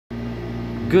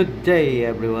Good day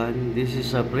everyone, this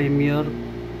is a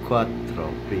Quatro.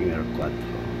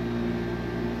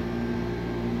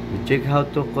 We check how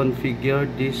to configure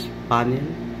this panel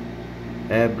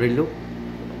every loop.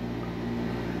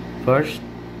 First,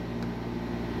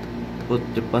 put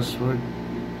the password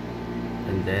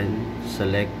and then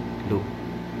select loop,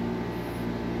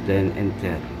 then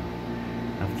enter.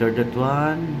 After that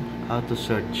one, how to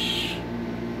search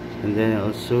and then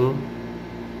also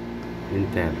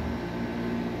enter.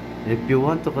 If you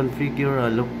want to configure a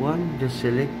loop 1, just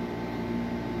select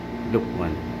loop 1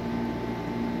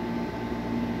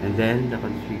 and then the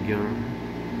configure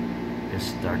is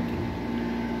starting.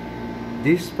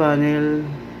 This panel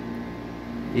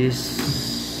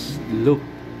is loop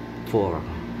 4.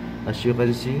 As you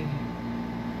can see,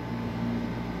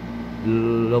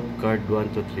 loop card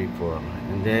 1, 2, 3, 4,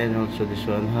 and then also this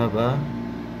one have a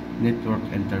network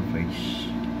interface.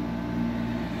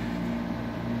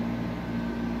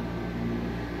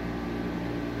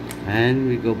 And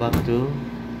we go back to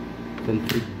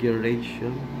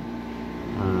configuration.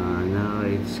 Now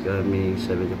it's coming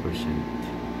 70%.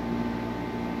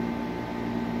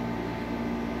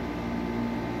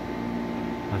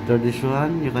 After this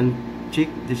one, you can check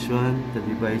this one, the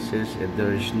devices, if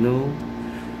there is no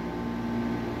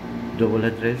double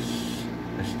address.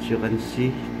 As you can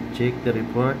see, check the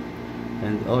report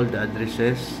and all the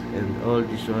addresses and all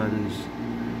these ones,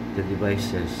 the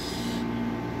devices.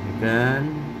 You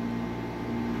can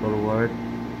forward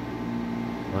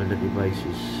all the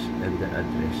devices and the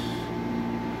address.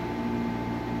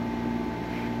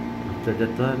 After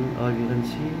that one, all you can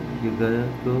see, you gotta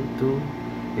go to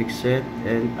accept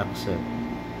and accept.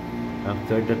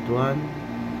 After that one,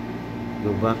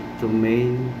 go back to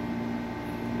main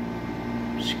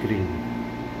screen.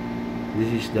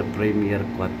 This is the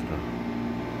Quatro.